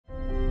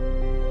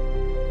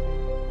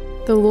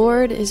The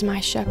Lord is my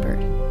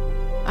shepherd.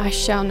 I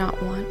shall not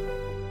want.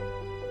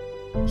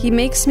 He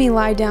makes me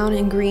lie down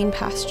in green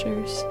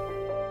pastures.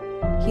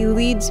 He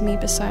leads me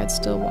beside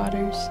still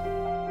waters.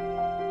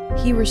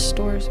 He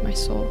restores my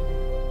soul.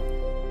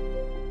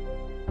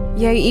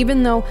 Yea,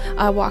 even though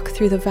I walk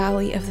through the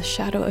valley of the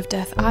shadow of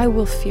death, I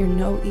will fear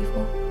no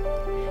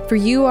evil. For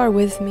you are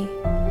with me.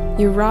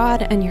 Your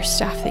rod and your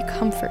staff, they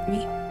comfort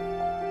me.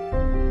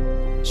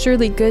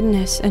 Surely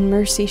goodness and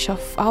mercy shall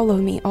follow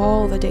me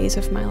all the days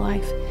of my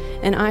life,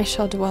 and I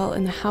shall dwell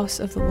in the house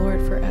of the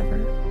Lord forever.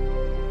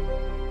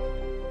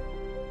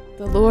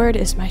 The Lord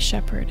is my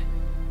shepherd.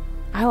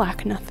 I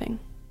lack nothing.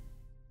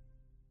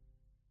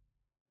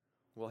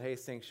 Well, hey,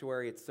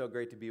 Sanctuary, it's so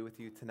great to be with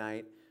you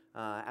tonight.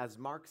 As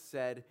Mark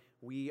said,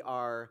 we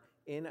are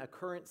in a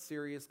current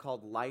series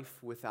called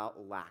Life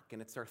Without Lack,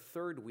 and it's our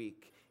third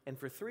week. And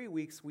for 3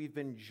 weeks, we've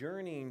been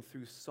journeying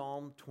through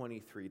Psalm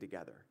 23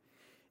 together.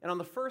 And on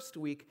the first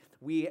week,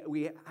 we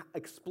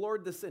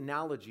explored this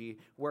analogy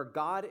where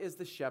God is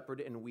the shepherd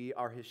and we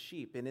are his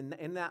sheep. And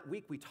in that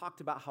week, we talked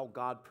about how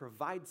God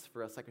provides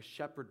for us like a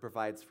shepherd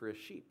provides for his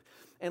sheep.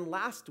 And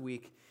last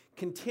week,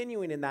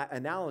 continuing in that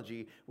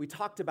analogy, we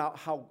talked about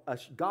how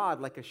God,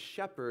 like a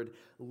shepherd,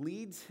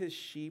 leads his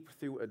sheep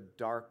through a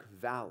dark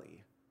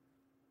valley.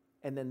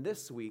 And then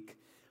this week,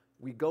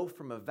 we go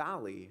from a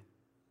valley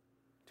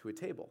to a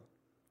table.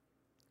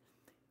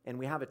 And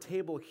we have a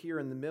table here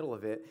in the middle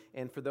of it.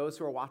 And for those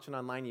who are watching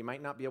online, you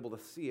might not be able to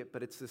see it,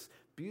 but it's this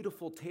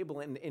beautiful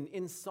table. And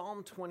in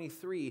Psalm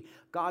 23,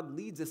 God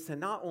leads us to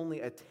not only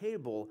a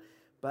table,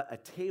 but a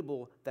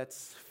table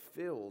that's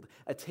filled,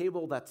 a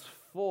table that's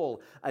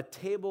full, a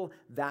table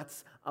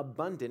that's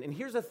abundant. And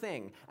here's the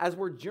thing, as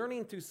we're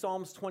journeying through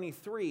Psalms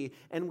 23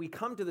 and we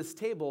come to this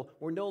table,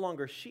 we're no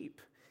longer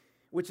sheep,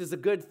 which is a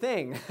good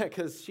thing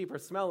because sheep are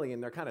smelly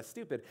and they're kind of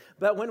stupid.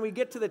 But when we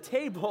get to the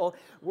table,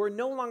 we're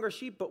no longer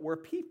sheep, but we're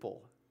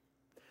people.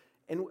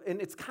 And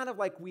it's kind of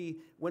like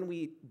when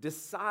we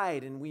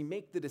decide and we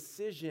make the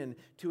decision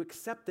to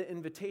accept the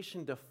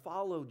invitation to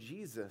follow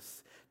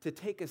Jesus, to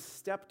take a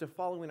step to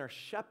following our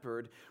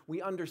shepherd,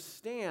 we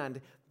understand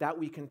that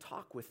we can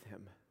talk with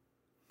him,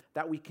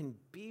 that we can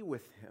be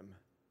with him,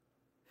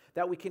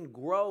 that we can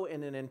grow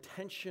in an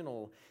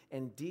intentional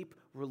and deep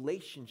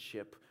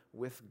relationship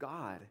with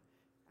God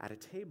at a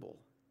table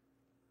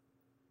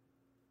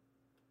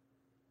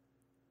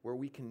where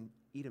we can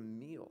eat a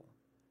meal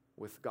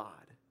with God.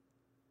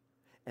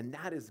 And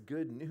that is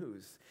good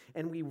news.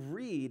 And we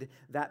read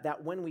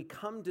that when we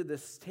come to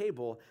this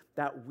table,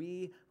 that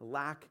we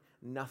lack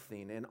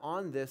nothing. And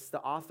on this,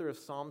 the author of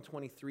Psalm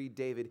 23,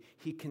 David,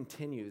 he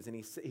continues.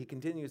 And he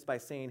continues by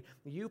saying,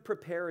 "You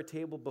prepare a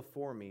table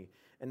before me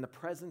in the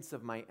presence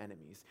of my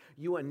enemies.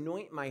 You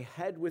anoint my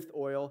head with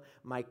oil,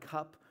 my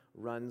cup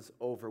runs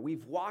over."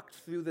 We've walked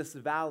through this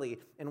valley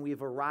and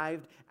we've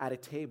arrived at a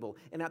table.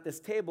 And at this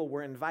table,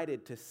 we're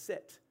invited to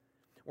sit.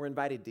 We're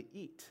invited to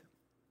eat.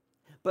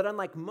 But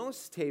unlike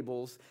most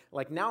tables,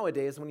 like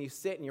nowadays when you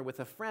sit and you're with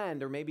a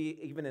friend or maybe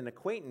even an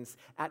acquaintance,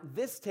 at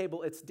this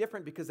table it's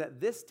different because at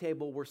this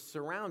table we're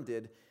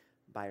surrounded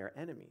by our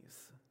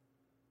enemies.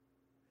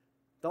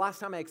 The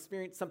last time I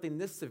experienced something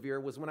this severe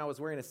was when I was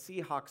wearing a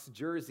Seahawks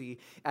jersey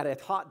at a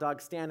hot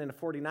dog stand in a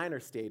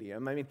 49ers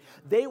stadium. I mean,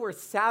 they were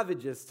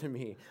savages to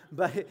me,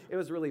 but it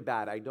was really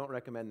bad. I don't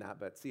recommend that,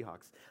 but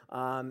Seahawks.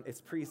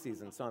 It's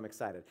preseason, so I'm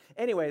excited.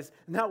 Anyways,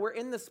 now we're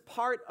in this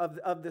part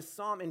of this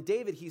psalm, and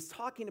David, he's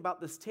talking about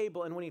this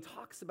table, and when he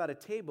talks about a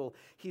table,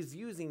 he's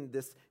using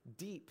this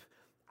deep,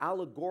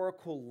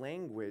 allegorical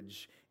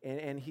language,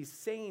 and he's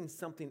saying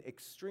something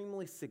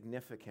extremely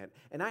significant.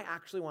 And I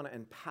actually want to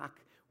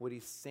unpack what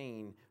he's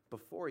saying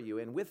before you.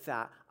 And with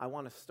that, I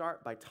want to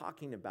start by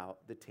talking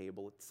about the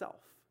table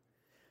itself.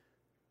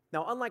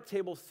 Now, unlike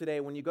tables today,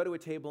 when you go to a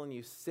table and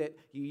you sit,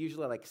 you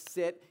usually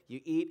sit,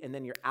 you eat, and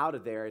then you're out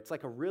of there. It's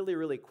like a really,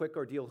 really quick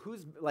ordeal.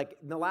 Who's,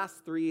 in the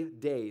last 3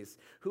 days,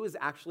 who has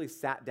actually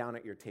sat down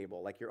at your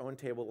table, like your own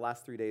table, the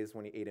last 3 days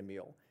when you ate a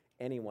meal?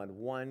 Anyone?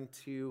 1,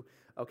 2,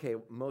 okay,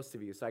 most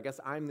of you. So I guess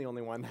I'm the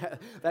only one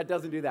that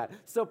doesn't do that.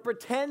 So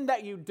pretend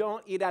that you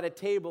don't eat at a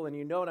table and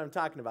you know what I'm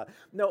talking about.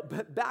 No,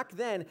 but back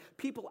then,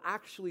 people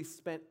actually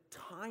spent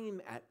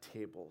time at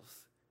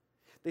tables.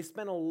 They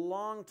spent a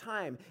long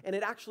time, and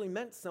it actually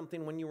meant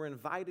something when you were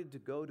invited to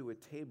go to a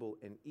table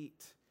and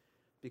eat,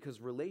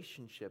 because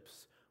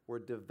relationships were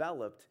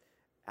developed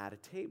at a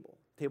table.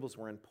 Tables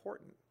were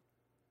important.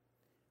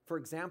 For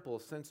example,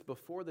 since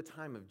before the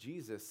time of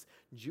Jesus,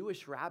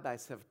 Jewish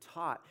rabbis have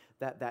taught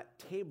that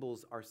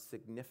tables are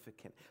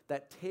significant,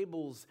 that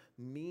tables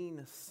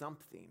mean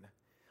something.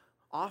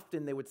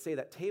 Often they would say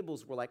that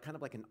tables were kind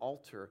of like an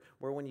altar,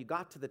 where when you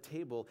got to the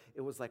table,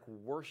 it was like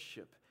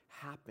worship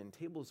happened.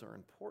 Tables are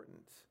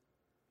important.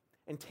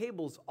 And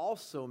tables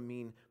also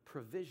mean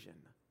provision,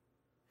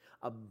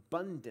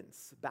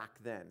 abundance back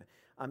then.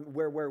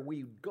 Where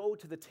we go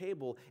to the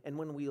table, and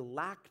when we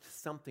lacked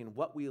something,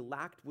 what we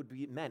lacked would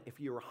be meant, if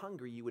you were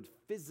hungry, you would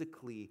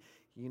physically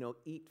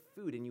eat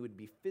food and you would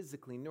be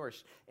physically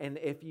nourished. And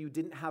if you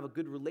didn't have a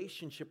good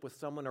relationship with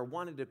someone or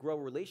wanted to grow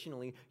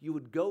relationally, you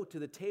would go to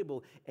the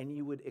table and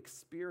you would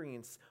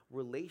experience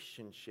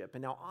relationship.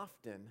 And now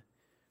often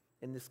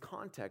in this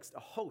context, a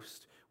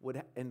host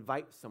would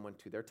invite someone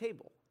to their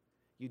table.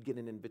 You'd get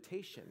an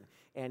invitation.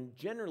 And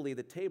generally,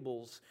 the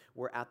tables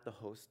were at the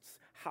host's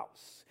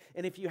house.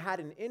 And if you had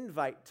an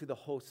invite to the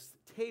host's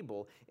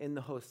table in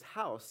the host's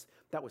house,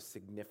 that was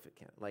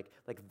significant. Like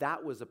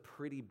that was a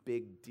pretty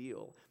big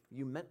deal.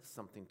 You meant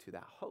something to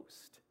that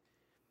host.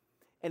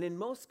 And in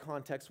most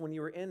contexts, when you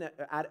were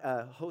at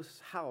a host's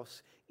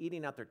house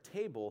eating at their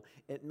table,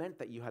 it meant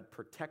that you had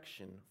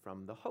protection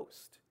from the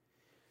host.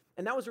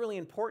 And that was really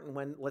important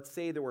when, let's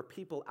say, there were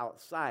people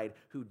outside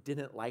who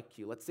didn't like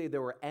you. Let's say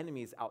there were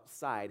enemies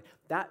outside.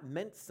 That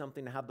meant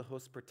something to have the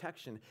host's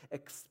protection,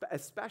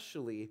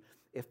 especially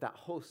if that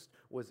host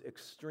was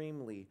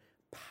extremely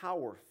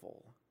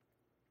powerful.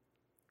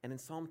 And in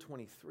Psalm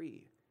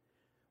 23,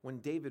 when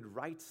David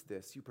writes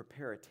this, "You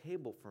prepare a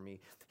table for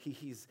me,"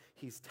 he's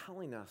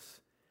telling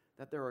us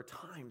that there are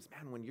times,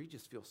 man, when you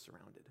just feel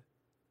surrounded.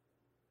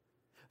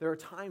 There are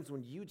times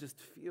when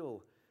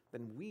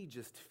we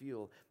just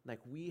feel like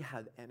we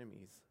have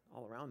enemies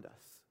all around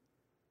us.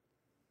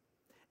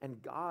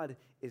 And God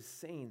is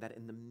saying that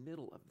in the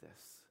middle of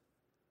this,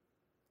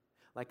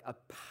 like a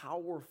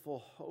powerful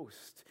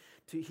host,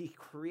 he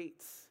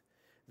creates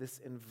this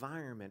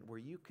environment where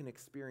you can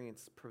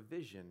experience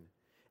provision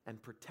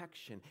and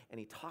protection, and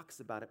he talks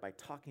about it by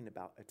talking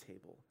about a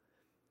table.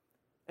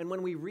 And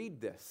when we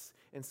read this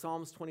in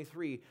Psalms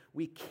 23,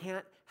 we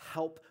can't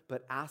help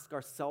but ask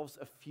ourselves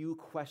a few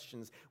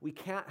questions. We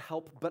can't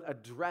help but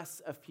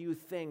address a few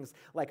things.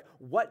 Like,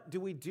 what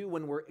do we do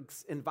when we're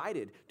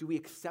invited? Do we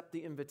accept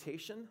the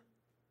invitation?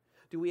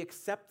 Do we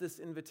accept this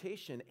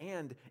invitation?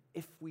 And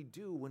if we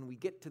do, when we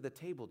get to the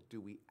table,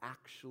 do we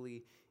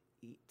actually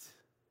eat?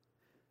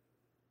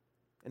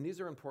 And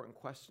these are important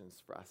questions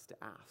for us to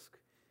ask.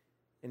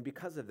 And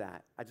because of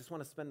that, I just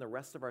want to spend the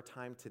rest of our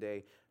time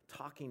today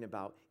talking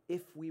about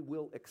if we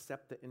will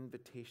accept the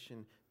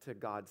invitation to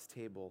God's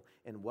table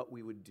and what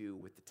we would do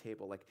with the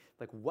table, like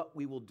what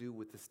we will do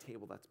with this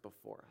table that's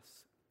before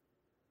us.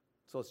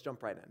 So let's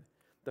jump right in.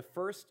 The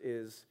first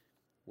is,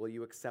 will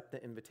you accept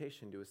the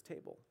invitation to his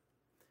table?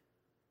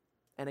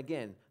 And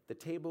again, the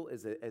table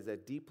is a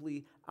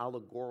deeply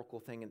allegorical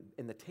thing,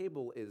 and the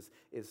table is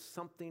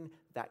something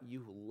that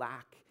you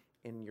lack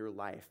in your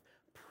life.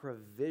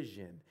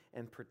 Provision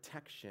and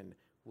protection.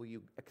 Will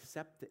you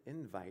accept the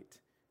invite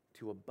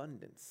to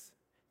abundance,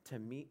 to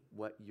meet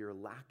what you're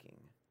lacking?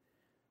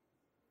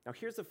 Now,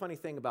 here's the funny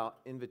thing about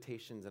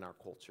invitations in our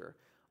culture.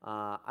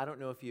 I don't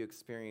know if you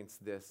experience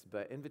this,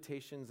 but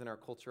invitations in our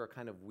culture are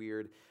kind of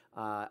weird.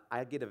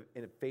 I get a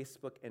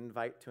Facebook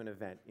invite to an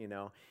event,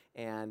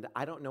 and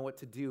I don't know what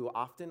to do.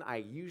 Often, I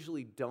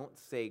usually don't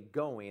say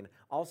going.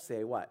 I'll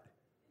say what?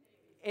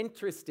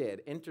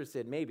 Interested,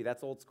 maybe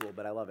that's old school,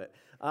 but I love it.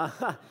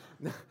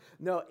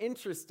 No,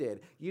 interested.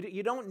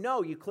 You don't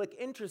know. You click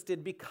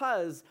interested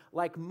because,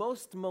 like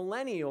most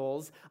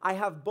millennials, I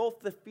have both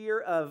the fear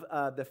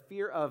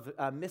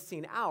of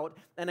missing out,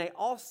 and I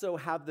also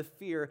have the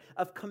fear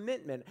of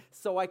commitment.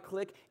 So I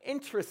click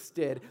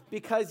interested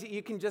because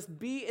you can just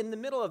be in the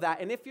middle of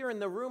that. And if you're in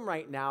the room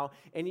right now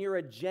and you're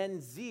a Gen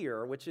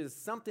Zer, which is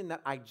something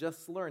that I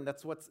just learned,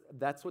 that's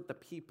what the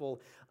people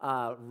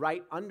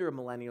right under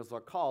millennials are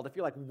called. If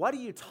you're like, what are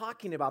you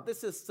talking about?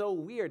 This is so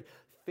weird.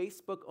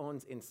 Facebook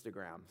owns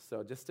Instagram.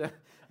 So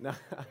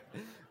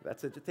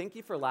thank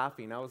you for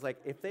laughing. I was like,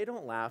 if they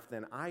don't laugh,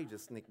 then I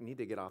just need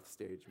to get off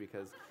stage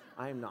because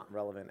I am not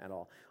relevant at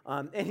all.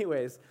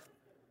 Anyways,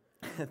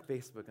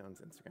 Facebook owns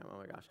Instagram. Oh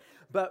my gosh.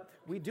 But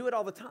we do it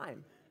all the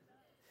time.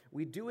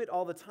 We do it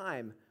all the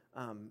time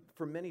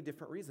for many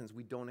different reasons.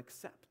 We don't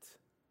accept.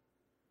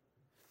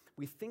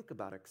 We think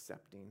about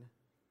accepting.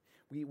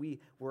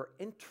 We're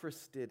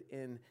interested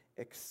in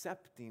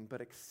accepting, but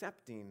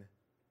accepting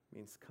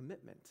means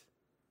commitment.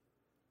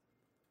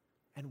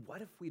 And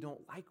what if we don't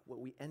like what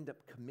we end up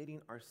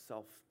committing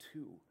ourselves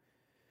to?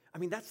 I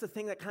mean, that's the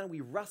thing that kind of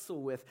we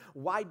wrestle with.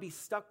 Why be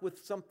stuck with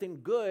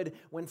something good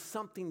when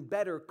something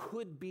better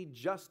could be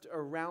just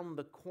around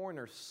the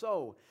corner?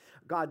 So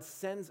God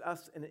sends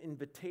us an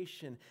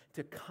invitation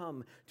to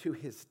come to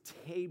his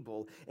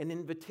table, an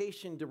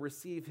invitation to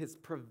receive his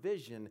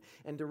provision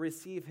and to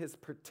receive his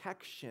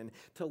protection,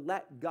 to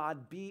let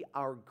God be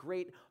our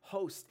great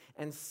host.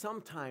 And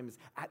sometimes,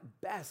 at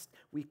best,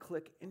 we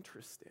click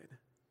interested.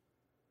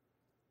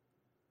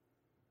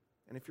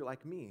 And if you're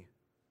like me,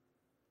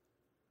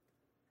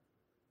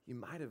 you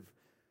might have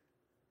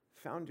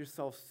found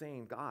yourself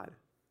saying, God,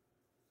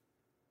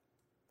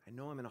 I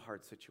know I'm in a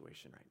hard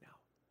situation right now.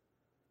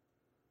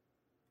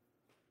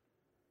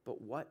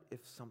 But what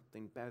if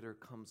something better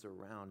comes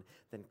around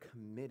than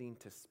committing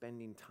to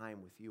spending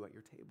time with you at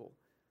your table?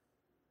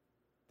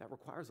 That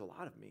requires a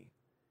lot of me.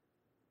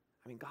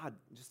 I mean, God,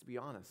 just to be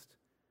honest,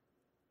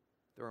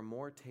 there are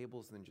more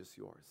tables than just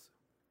yours.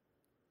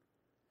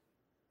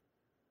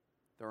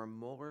 There are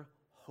more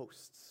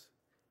hosts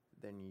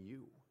than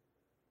you.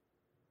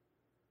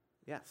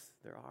 Yes,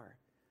 there are.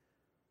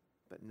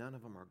 But none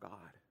of them are God.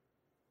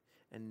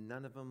 And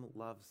none of them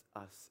loves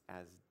us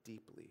as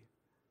deeply.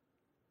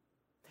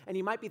 And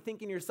you might be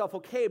thinking to yourself,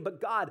 okay, but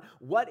God,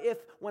 what if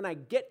when I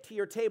get to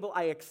your table,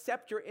 I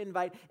accept your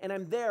invite and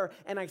I'm there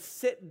and I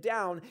sit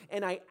down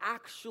and I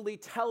actually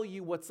tell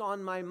you what's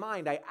on my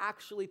mind. I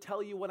actually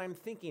tell you what I'm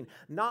thinking.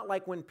 Not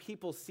like when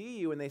people see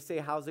you and they say,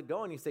 how's it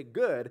going? You say,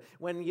 good.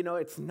 When,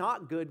 it's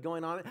not good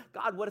going on.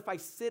 God, what if I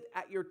sit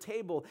at your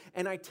table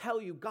and I tell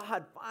you,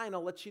 God, fine,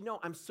 I'll let you know.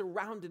 I'm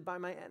surrounded by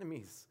my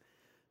enemies.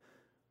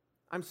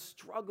 I'm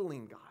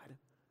struggling, God.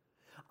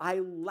 I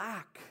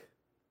lack.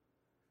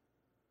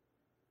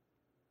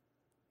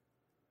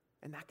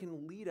 And that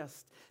can lead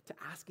us to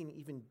asking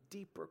even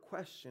deeper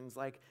questions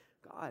like,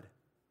 God,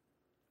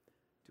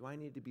 do I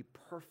need to be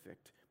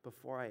perfect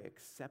before I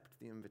accept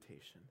the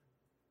invitation?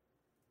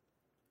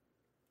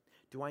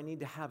 Do I need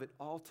to have it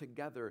all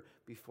together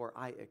before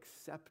I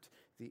accept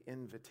the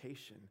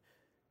invitation?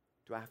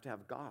 Do I have to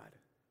have God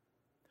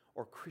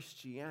or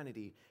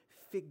Christianity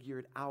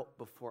figured out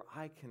before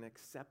I can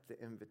accept the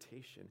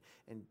invitation?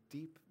 And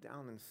deep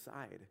down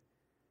inside,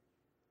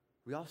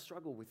 we all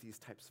struggle with these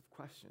types of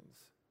questions.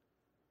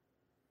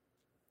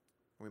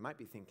 We might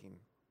be thinking,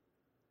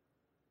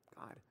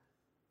 God,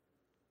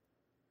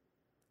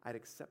 I'd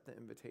accept the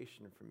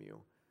invitation from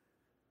you,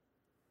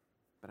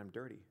 but I'm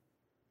dirty.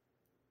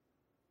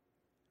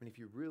 I mean, if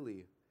you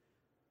really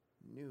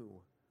knew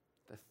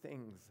the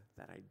things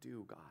that I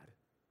do, God,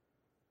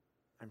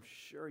 I'm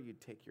sure you'd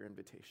take your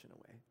invitation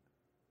away.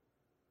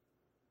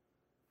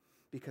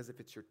 Because if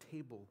it's your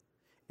table,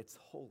 it's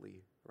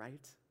holy,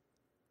 right?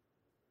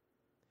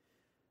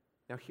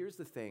 Now, here's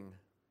the thing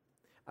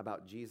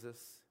about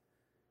Jesus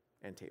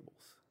and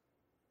tables.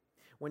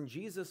 When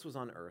Jesus was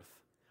on earth,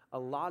 a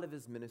lot of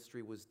his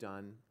ministry was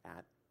done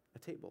at a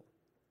table.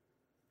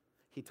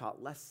 He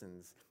taught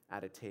lessons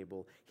at a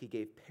table. He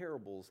gave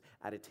parables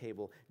at a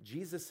table.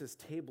 Jesus'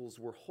 tables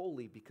were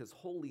holy because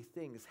holy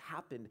things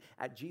happened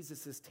at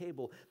Jesus'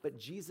 table, but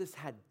Jesus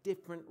had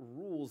different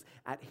rules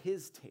at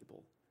his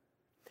table.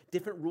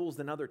 Different rules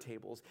than other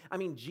tables. I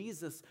mean,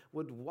 Jesus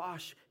would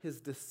wash his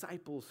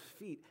disciples'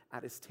 feet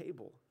at his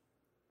table.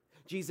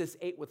 Jesus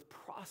ate with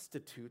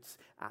prostitutes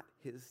at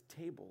his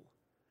table.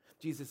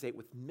 Jesus ate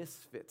with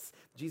misfits.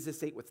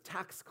 Jesus ate with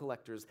tax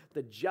collectors,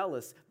 the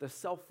jealous, the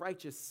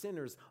self-righteous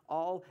sinners,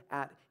 all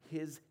at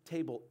his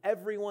table.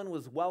 Everyone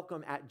was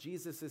welcome at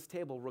Jesus'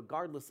 table,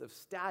 regardless of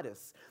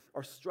status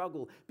or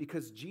struggle,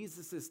 because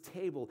Jesus'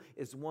 table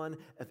is one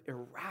of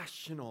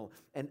irrational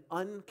and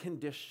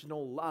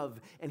unconditional love.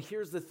 And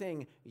here's the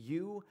thing,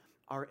 you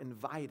are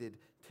invited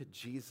to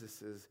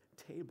Jesus'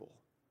 table.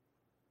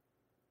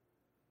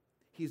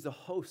 He's a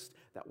host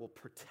that will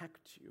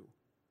protect you.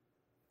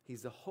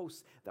 He's a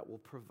host that will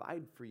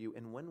provide for you.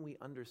 And when we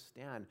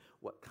understand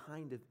what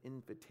kind of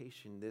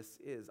invitation this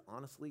is,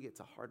 honestly,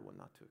 it's a hard one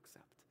not to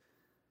accept.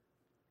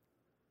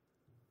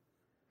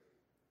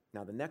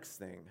 Now, the next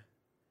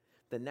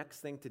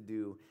thing to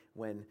do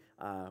when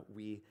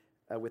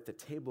with the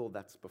table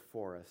that's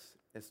before us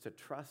is to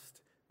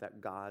trust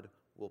that God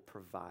will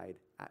provide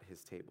at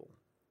his table.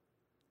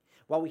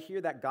 While we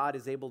hear that God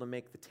is able to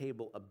make the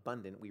table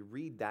abundant, we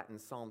read that in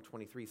Psalm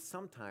 23.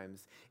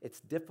 Sometimes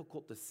it's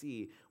difficult to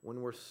see when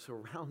we're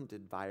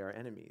surrounded by our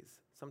enemies.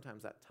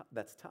 Sometimes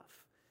that's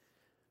tough.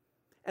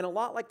 And a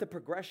lot like the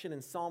progression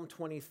in Psalm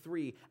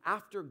 23,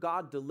 after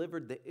God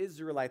delivered the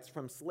Israelites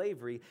from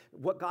slavery,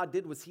 what God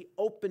did was he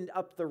opened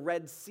up the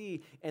Red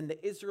Sea and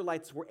the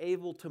Israelites were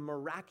able to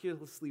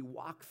miraculously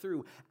walk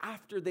through.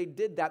 After they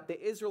did that,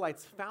 the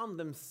Israelites found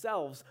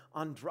themselves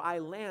on dry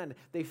land.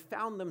 They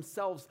found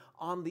themselves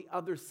on the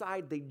other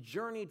side. They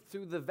journeyed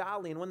through the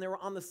valley, and when they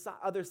were on the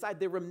other side,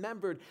 they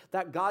remembered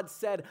that God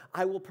said,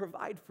 I will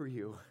provide for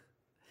you.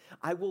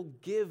 I will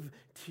give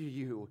to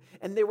you.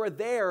 And they were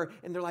there,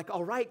 and they're like,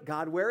 all right,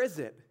 God, where is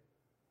it?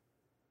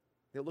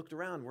 They looked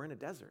around, we're in a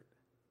desert.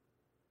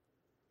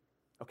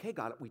 Okay,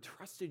 God, we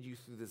trusted you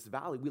through this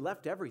valley. We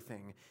left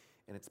everything,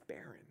 and it's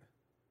barren.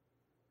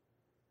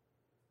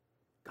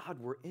 God,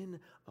 we're in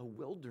a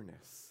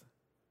wilderness.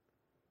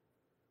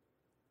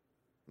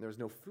 And there was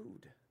no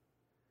food.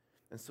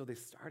 And so they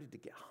started to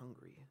get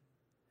hungry,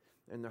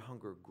 and their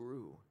hunger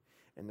grew.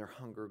 And their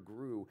hunger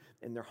grew,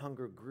 and their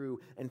hunger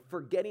grew, and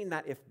forgetting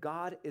that if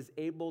God is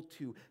able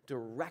to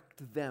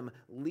direct them,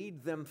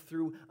 lead them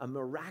through a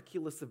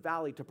miraculous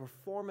valley, to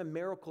perform a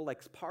miracle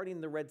like parting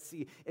the Red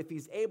Sea, if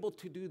he's able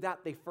to do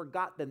that, they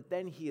forgot that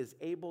then he is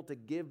able to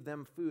give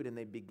them food, and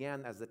they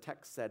began, as the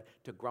text said,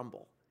 to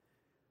grumble.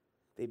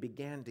 They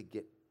began to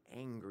get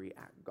angry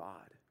at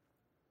God.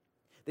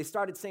 They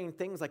started saying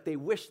things like they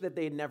wish that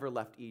they had never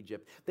left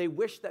Egypt. They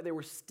wish that they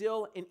were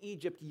still in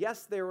Egypt.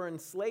 Yes, they were in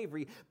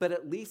slavery, but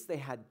at least they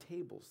had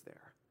tables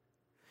there.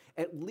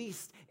 At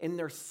least in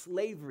their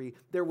slavery,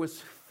 there was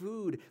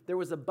food, there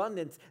was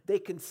abundance. They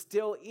can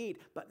still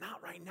eat, but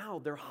not right now.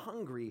 They're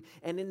hungry.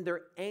 And in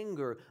their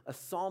anger, a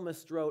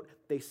psalmist wrote,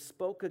 they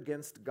spoke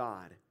against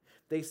God.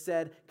 They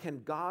said,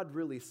 can God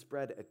really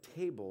spread a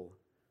table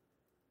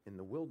in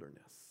the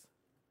wilderness?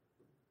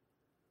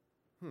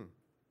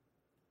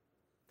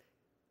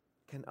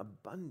 can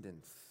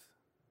abundance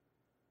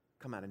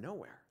come out of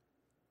nowhere?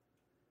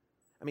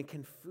 I mean,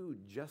 can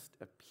food just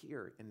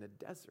appear in the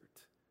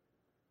desert?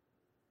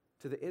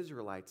 To the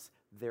Israelites,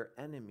 their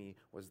enemy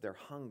was their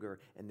hunger,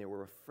 and they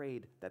were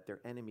afraid that their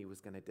enemy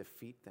was going to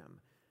defeat them.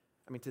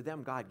 I mean, to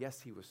them, God,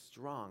 yes, he was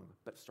strong,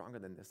 but stronger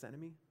than this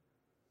enemy?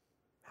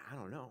 I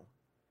don't know.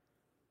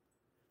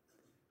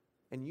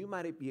 And you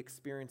might be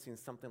experiencing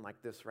something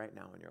like this right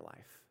now in your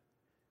life.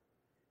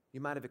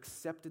 You might have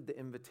accepted the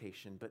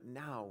invitation, but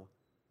now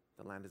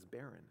the land is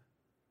barren.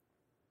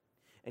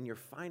 And you're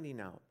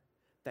finding out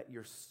that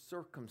your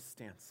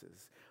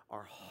circumstances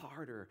are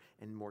harder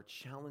and more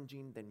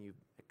challenging than you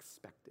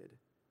expected.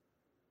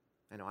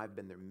 I know I've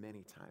been there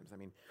many times. I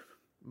mean,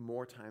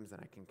 more times than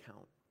I can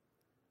count.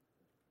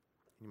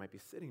 You might be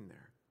sitting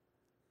there.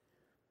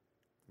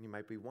 And you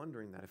might be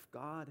wondering that if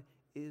God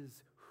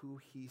is who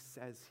he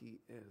says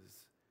he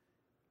is,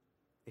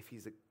 if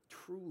he's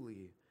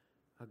truly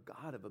a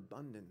God of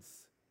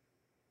abundance,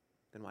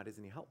 then why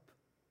doesn't he help?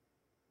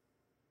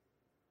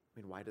 I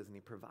mean, why doesn't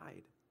he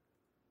provide?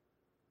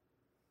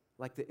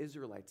 Like the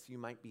Israelites, you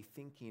might be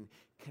thinking,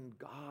 can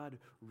God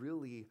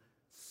really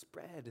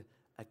spread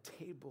a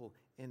table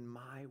in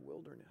my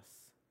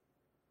wilderness?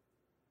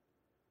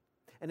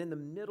 And in the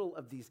middle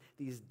of these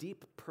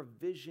deep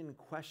provision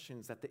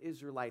questions that the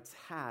Israelites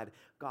had,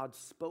 God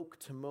spoke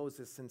to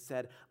Moses and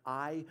said,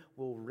 I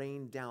will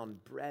rain down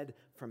bread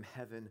from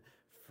heaven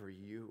for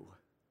you.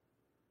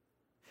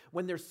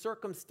 When their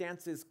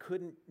circumstances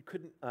couldn't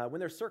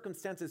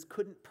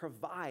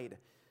provide,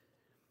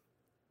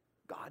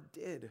 God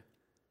did.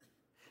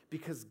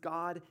 Because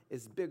God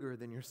is bigger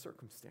than your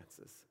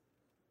circumstances.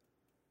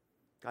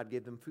 God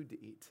gave them food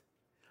to eat.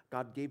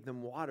 God gave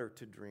them water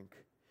to drink.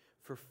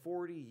 For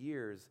 40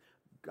 years,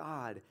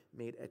 God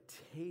made a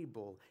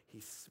table. He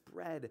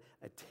spread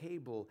a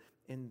table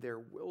in their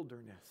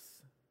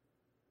wilderness.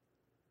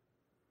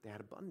 They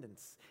had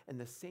abundance. And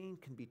the same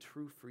can be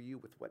true for you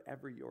with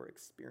whatever you're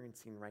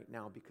experiencing right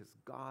now, because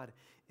God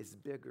is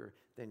bigger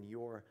than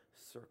your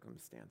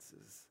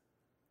circumstances.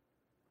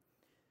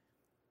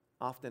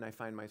 Often I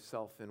find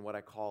myself in what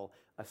I call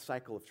a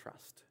cycle of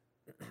trust.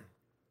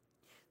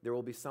 There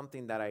will be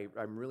something that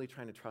I'm really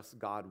trying to trust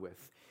God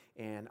with,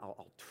 and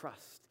I'll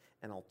trust,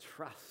 and I'll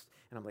trust.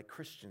 And I'm like,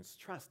 Christians,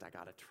 trust. I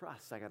got to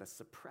trust. I got to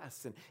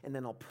suppress. And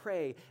then I'll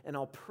pray, and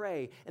I'll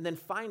pray. And then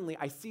finally,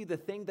 I see the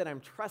thing that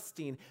I'm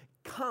trusting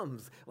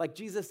comes. Like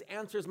Jesus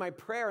answers my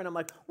prayer, and I'm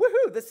like,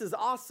 woohoo, this is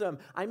awesome.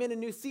 I'm in a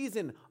new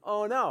season.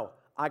 Oh, no.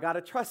 I got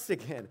to trust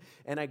again.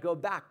 And I go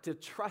back to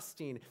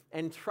trusting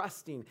and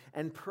praying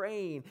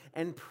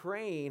and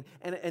praying.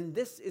 And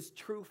this is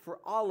true for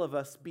all of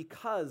us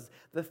because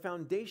the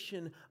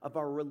foundation of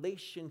our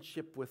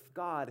relationship with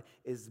God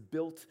is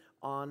built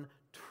on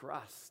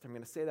trust. I'm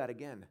going to say that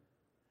again.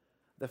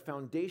 The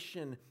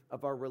foundation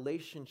of our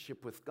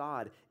relationship with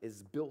God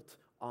is built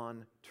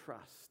on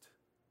trust.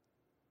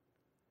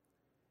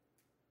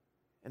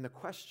 And the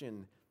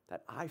question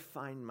that I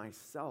find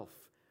myself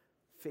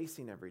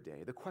facing every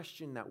day, the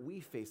question that we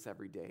face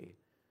every day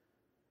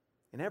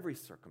in every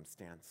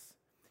circumstance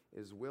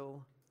is,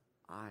 will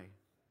I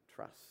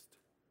trust?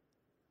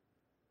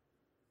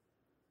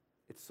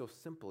 It's so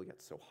simple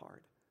yet so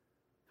hard.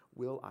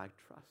 Will I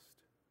trust?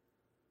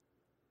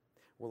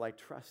 Will I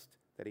trust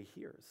that he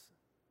hears?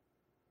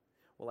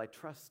 Will I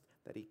trust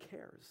that he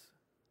cares?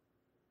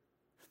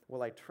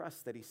 Will I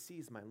trust that he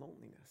sees my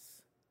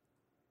loneliness?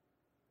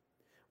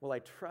 Will I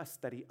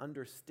trust that he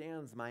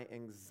understands my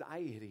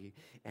anxiety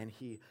and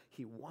he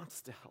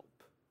wants to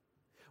help?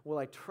 Will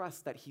I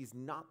trust that he's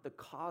not the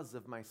cause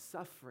of my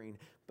suffering,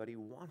 but he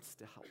wants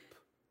to help?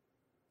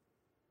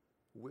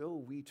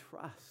 Will we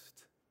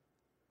trust?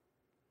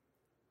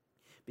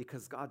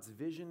 Because God's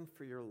vision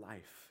for your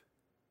life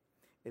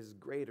is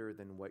greater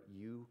than what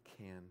you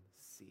can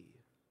see.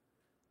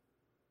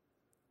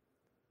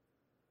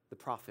 The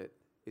prophet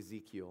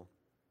Ezekiel,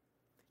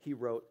 he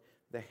wrote,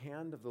 "The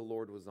hand of the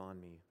Lord was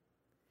on me,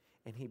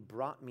 and he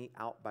brought me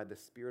out by the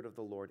Spirit of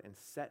the Lord and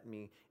set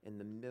me in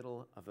the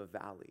middle of a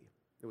valley.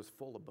 It was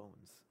full of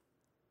bones.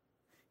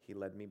 He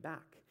led me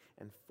back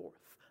and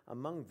forth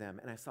among them,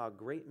 and I saw a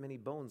great many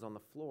bones on the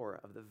floor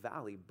of the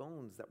valley,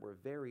 bones that were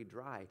very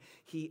dry.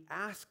 He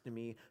asked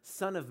me,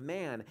 'Son of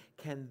man,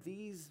 can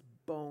these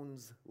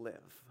bones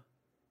live?'"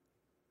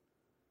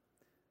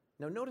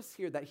 Now notice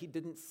here that he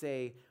didn't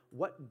say,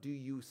 "What do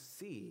you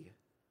see?"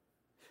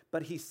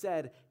 But he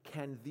said,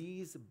 "Can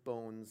these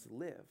bones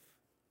live?"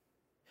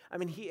 I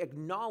mean, he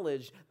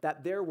acknowledged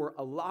that there were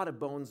a lot of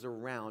bones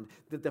around,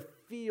 that the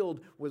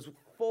field was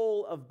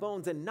full of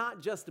bones, and not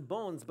just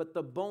bones, but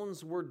the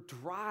bones were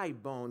dry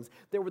bones.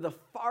 They were the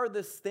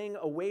farthest thing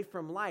away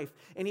from life.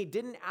 And he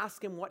didn't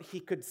ask him what he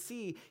could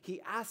see. He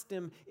asked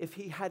him if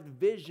he had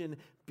vision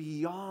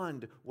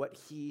beyond what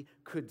he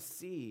could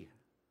see.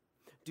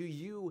 Do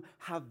you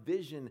have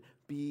vision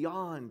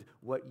beyond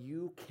what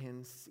you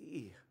can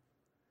see?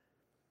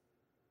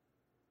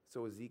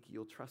 So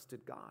Ezekiel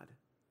trusted God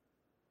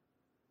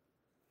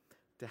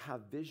to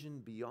have vision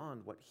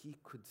beyond what he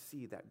could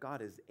see, that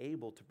God is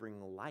able to bring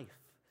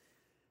life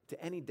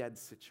to any dead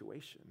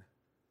situation.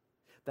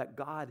 that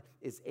God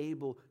is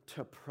able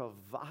to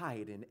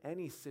provide in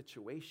any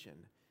situation.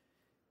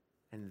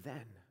 And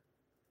then,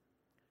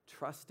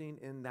 trusting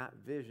in that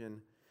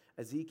vision,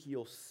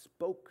 Ezekiel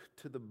spoke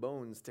to the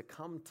bones to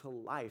come to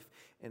life,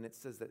 and it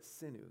says that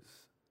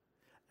sinews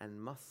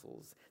and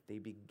muscles, they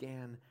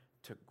began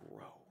to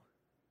grow.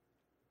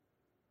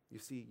 You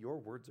see, your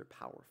words are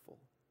powerful.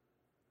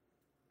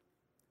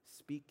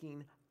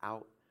 Speaking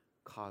out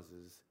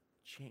causes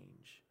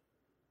change.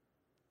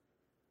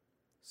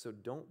 So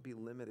don't be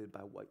limited by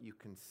what you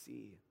can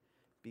see.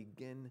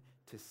 Begin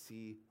to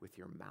see with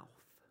your mouth.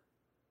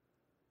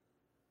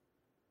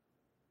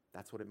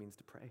 That's what it means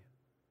to pray.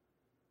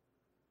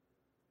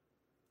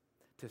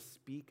 To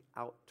speak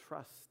out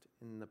trust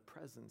in the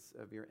presence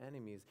of your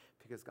enemies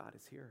because God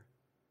is here.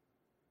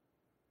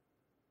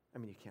 I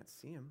mean, you can't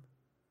see him.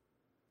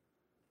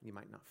 You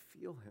might not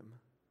feel him.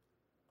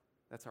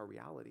 That's our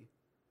reality.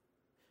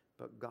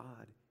 But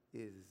God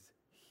is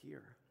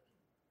here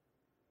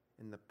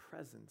in the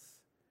presence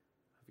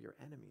of your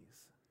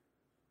enemies.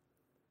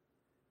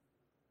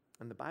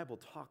 And the Bible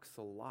talks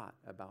a lot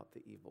about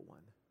the evil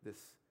one,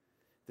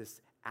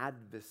 this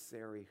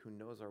adversary who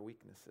knows our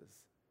weaknesses,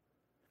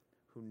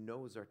 who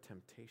knows our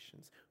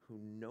temptations, who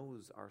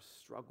knows our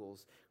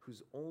struggles,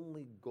 whose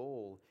only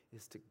goal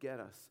is to get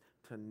us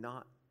to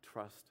not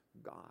trust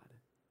God.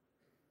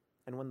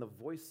 And when the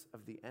voice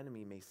of the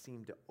enemy may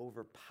seem to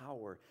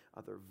overpower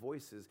other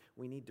voices,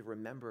 we need to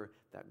remember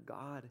that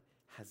God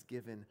has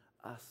given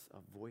us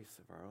a voice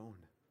of our own.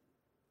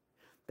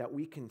 That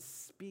we can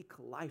speak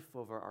life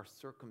over our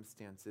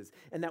circumstances,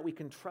 and that we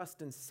can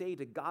trust and say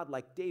to God,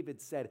 like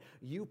David said,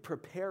 you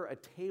prepare a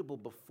table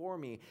before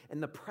me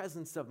in the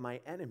presence of my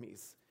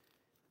enemies.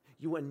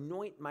 You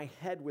anoint my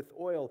head with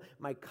oil,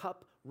 my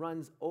cup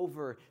runs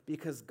over,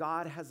 because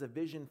God has a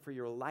vision for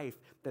your life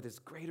that is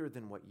greater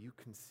than what you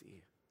can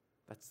see.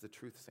 That's the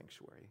truth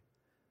sanctuary.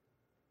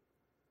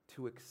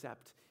 To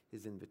accept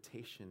his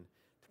invitation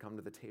to come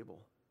to the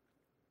table.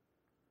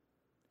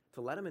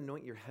 To let him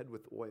anoint your head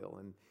with oil.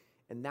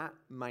 And that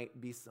might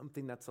be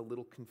something that's a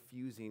little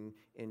confusing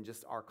in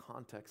just our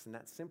context. And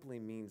that simply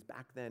means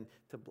back then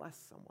to bless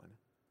someone,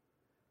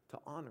 to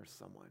honor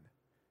someone.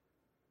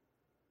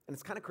 And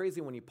it's kind of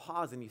crazy when you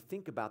pause and you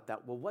think about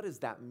that. Well, what does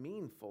that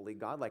mean fully,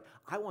 God? Like,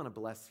 I want to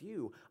bless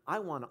you. I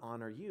want to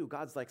honor you.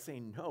 God's like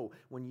saying, no,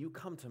 when you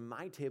come to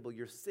my table,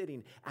 you're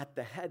sitting at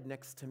the head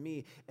next to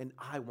me, and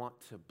I want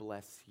to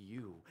bless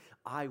you.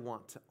 I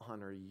want to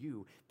honor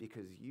you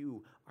because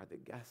you are the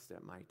guest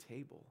at my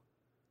table.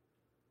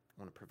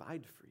 I want to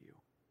provide for you.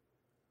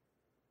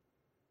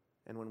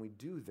 And when we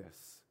do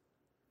this,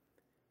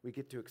 we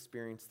get to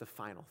experience the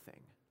final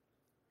thing.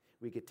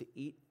 We get to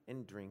eat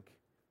and drink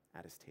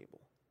at his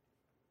table.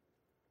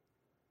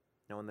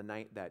 Now, on the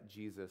night that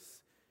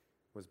Jesus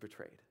was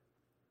betrayed,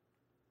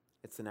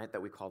 it's the night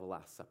that we call the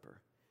Last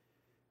Supper.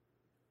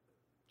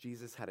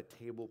 Jesus had a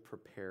table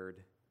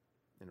prepared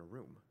in a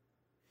room.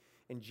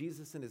 And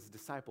Jesus and his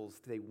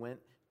disciples, they went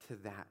to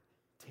that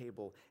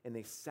table and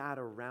they sat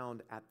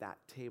around at that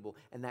table,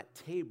 and that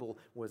table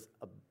was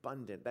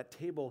abundant. That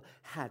table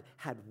had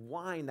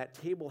wine, that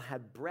table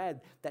had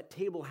bread, that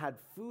table had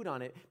food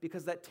on it,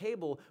 because that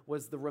table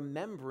was the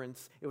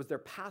remembrance. It was their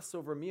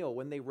Passover meal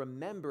when they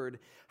remembered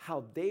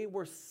how they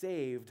were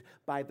saved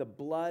by the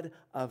blood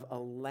of a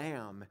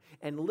lamb.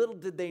 And little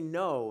did they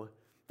know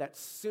that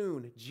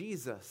soon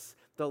Jesus,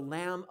 the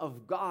Lamb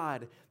of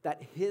God,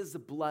 that his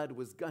blood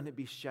was going to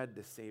be shed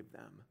to save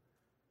them.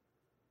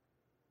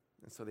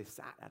 And so they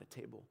sat at a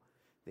table,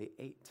 they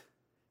ate,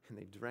 and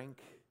they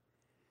drank.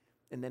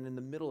 And then in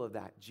the middle of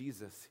that,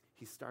 Jesus,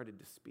 he started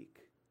to speak.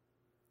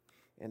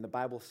 And the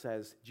Bible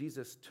says,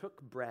 Jesus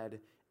took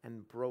bread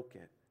and broke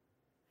it.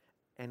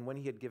 And when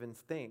he had given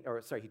thanks,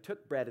 he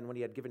took bread, and when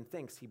he had given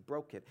thanks, he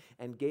broke it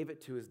and gave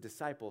it to his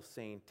disciples,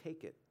 saying,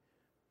 take it,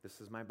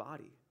 this is my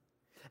body.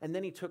 And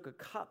then he took a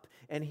cup,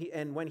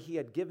 and when he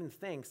had given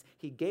thanks,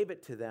 he gave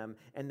it to them,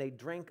 and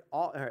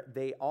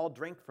they all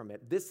drank from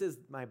it. This is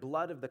my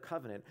blood of the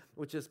covenant,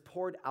 which is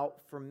poured out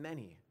for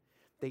many.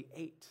 They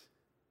ate,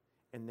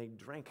 and they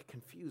drank,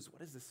 confused.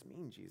 What does this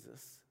mean,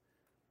 Jesus?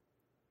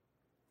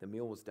 The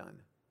meal was done.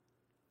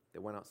 They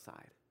went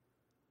outside.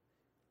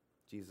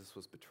 Jesus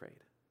was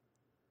betrayed.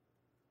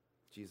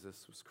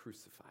 Jesus was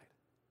crucified.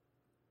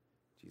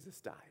 Jesus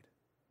died.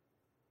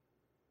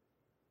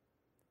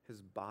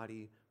 His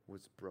body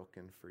was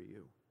broken for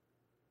you.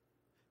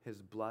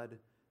 His blood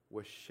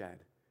was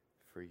shed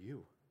for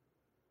you.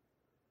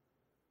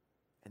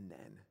 And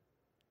then,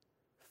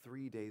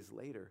 3 days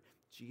later,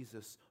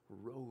 Jesus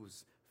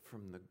rose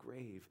from the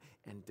grave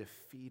and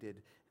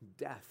defeated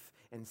death.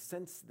 And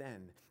since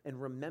then, in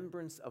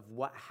remembrance of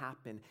what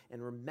happened,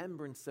 in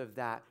remembrance of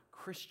that,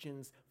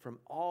 Christians from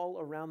all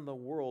around the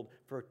world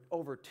for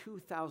over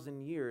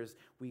 2,000 years,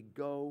 we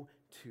go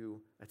to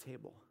a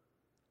table.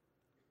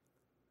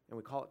 And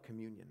we call it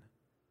communion.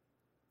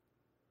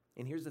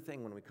 And here's the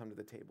thing when we come to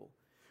the table.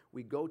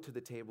 We go to the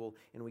table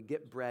and we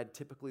get bread.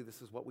 Typically,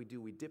 this is what we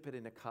do. We dip it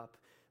in a cup.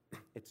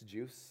 It's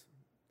juice.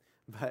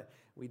 But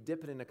we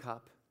dip it in a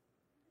cup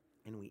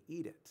and we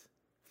eat it.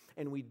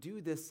 And we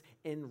do this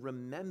in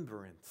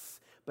remembrance.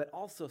 But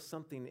also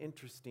something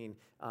interesting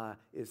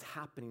is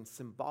happening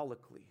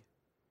symbolically.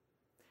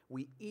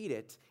 We eat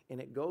it,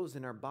 and it goes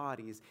in our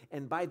bodies.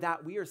 And by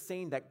that, we are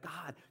saying that,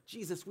 God,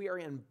 Jesus, we are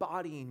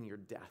embodying your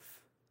death.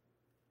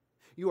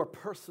 You are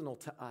personal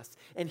to us.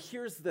 And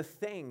here's the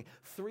thing.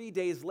 3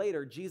 days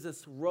later,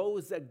 Jesus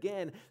rose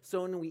again.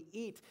 So when we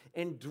eat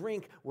and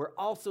drink, we're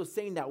also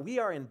saying that we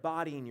are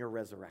embodying your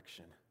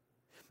resurrection.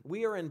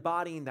 We are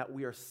embodying that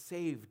we are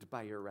saved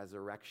by your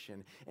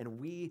resurrection, and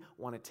we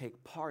want to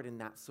take part in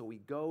that. So we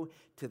go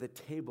to the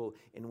table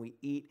and we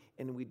eat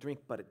and we drink,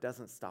 but it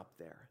doesn't stop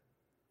there.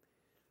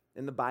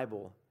 In the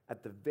Bible,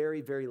 at the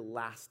very, very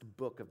last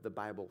book of the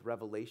Bible,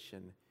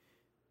 Revelation,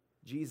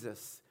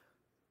 Jesus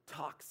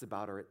talks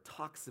about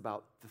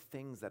the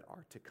things that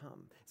are to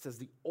come. It says,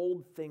 the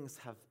old things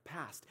have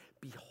passed.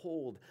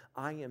 Behold,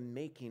 I am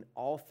making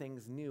all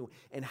things new.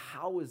 And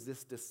how is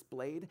this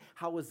displayed?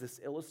 How is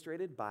this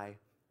illustrated? By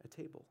a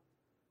table.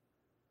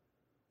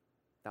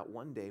 That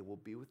one day we'll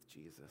be with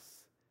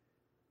Jesus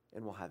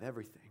and we'll have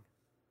everything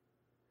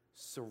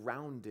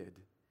surrounded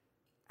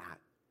at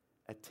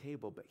a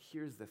table. But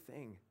here's the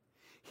thing.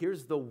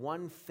 Here's the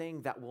one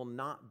thing that will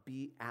not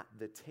be at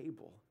the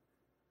table.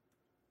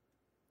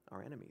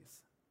 Our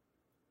enemies.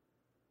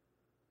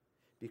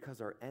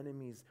 Because our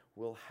enemies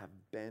will have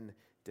been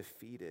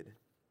defeated.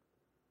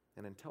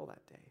 And until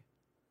that day,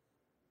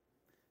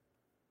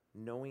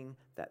 knowing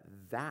that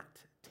that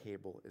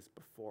table is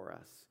before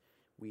us,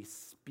 we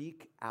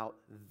speak out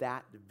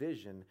that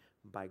vision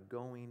by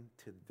going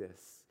to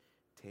this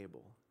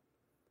table.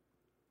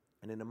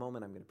 And in a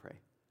moment, I'm going to pray.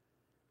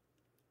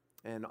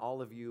 And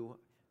all of you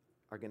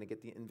are going to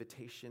get the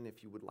invitation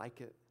if you would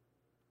like it.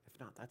 If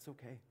not, that's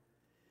okay,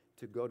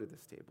 to go to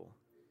this table.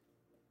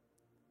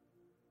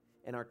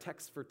 And our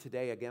text for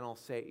today, again, I'll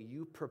say,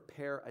 you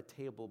prepare a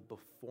table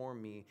before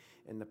me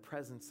in the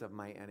presence of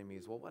my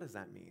enemies. Well, what does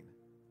that mean?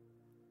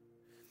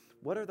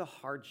 What are the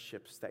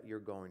hardships that you're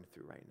going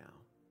through right now?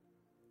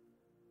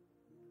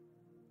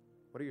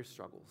 What are your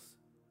struggles?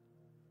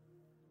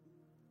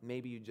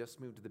 Maybe you just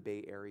moved to the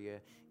Bay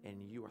Area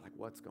and you are like,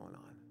 what's going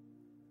on?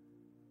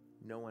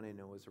 No one I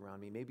know is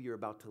around me. Maybe you're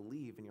about to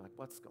leave and you're like,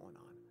 what's going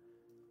on?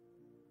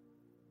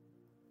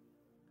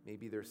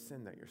 Maybe there's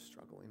sin that you're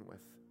struggling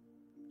with.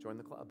 Join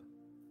the club.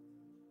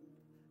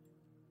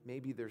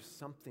 Maybe there's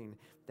something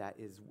that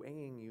is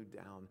weighing you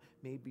down.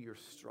 Maybe you're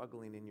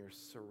struggling and you're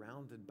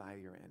surrounded by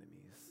your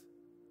enemies.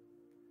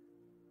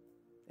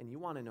 And you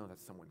want to know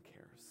that someone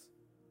cares.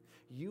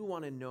 You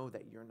want to know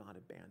that you're not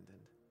abandoned.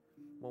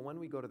 Well, when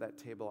we go to that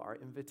table, our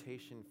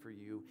invitation for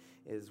you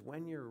is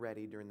when you're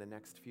ready during the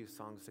next few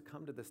songs to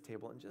come to this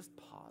table and just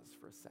pause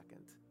for a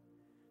second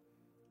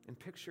and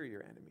picture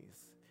your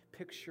enemies.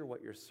 Picture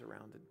what you're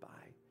surrounded by.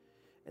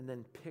 And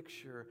then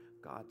picture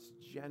God's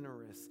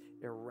generous,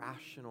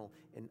 irrational,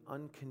 and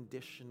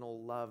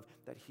unconditional love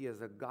that he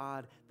is a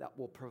God that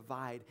will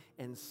provide.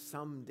 And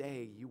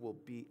someday you will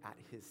be at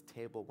his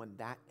table when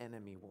that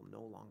enemy will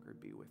no longer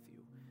be with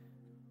you.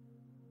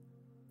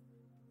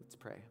 Let's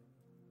pray.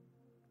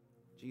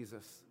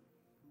 Jesus,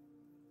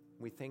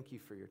 we thank you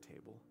for your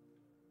table.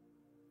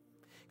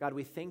 God,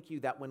 we thank you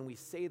that when we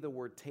say the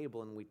word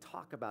table and we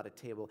talk about a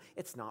table,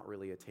 it's not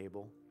really a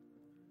table.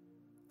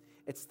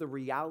 It's the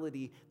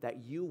reality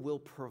that you will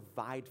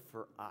provide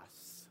for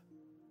us.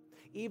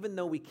 Even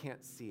though we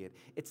can't see it,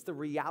 it's the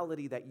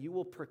reality that you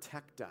will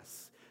protect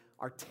us.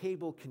 Our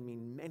table can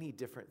mean many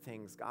different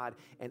things, God.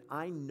 And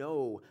I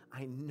know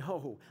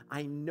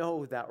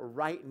that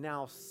right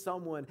now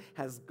someone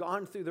has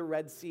gone through the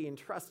Red Sea and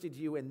trusted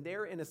you, and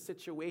they're in a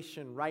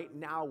situation right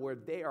now where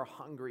they are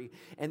hungry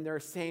and they're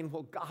saying,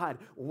 well, God,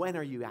 when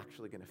are you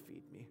actually going to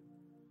feed me?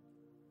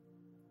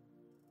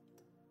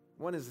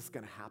 When is this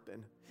going to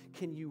happen?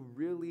 Can you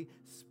really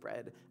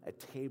spread a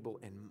table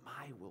in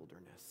my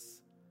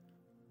wilderness?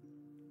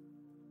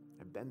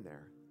 I've been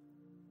there.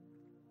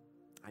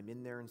 I'm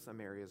in there in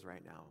some areas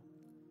right now.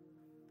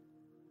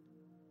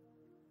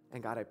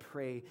 And God, I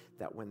pray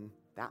that when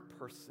that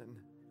person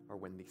or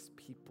when these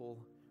people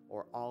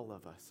or all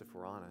of us, if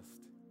we're honest,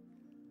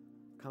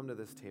 come to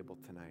this table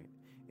tonight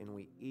and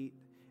we eat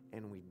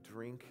and we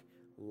drink,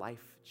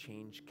 life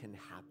change can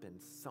happen.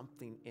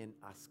 Something in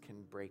us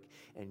can break,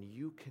 and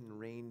you can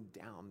rain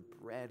down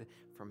bread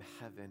from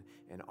heaven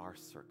in our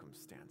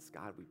circumstance.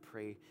 God, we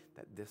pray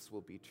that this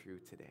will be true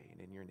today, and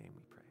in your name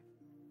we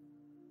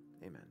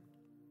pray. Amen.